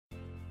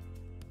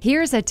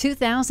Here's a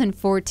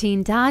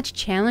 2014 Dodge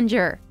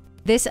Challenger.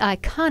 This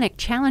iconic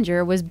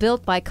Challenger was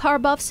built by car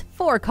buffs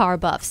for car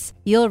buffs.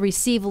 You'll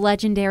receive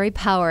legendary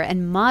power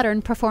and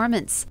modern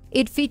performance.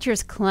 It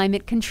features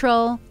climate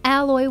control,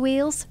 alloy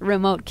wheels,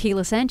 remote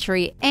keyless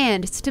entry,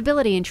 and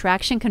stability and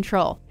traction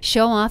control.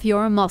 Show off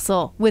your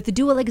muscle with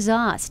dual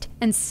exhaust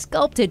and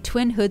sculpted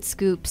twin hood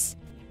scoops.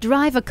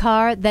 Drive a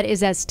car that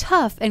is as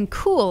tough and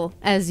cool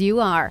as you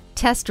are.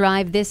 Test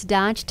drive this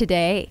Dodge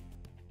today.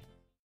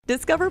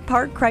 Discover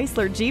Park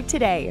Chrysler Jeep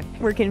today.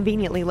 We're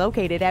conveniently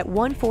located at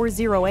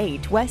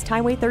 1408 West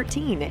Highway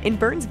 13 in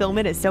Burnsville,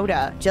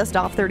 Minnesota, just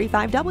off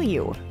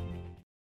 35W.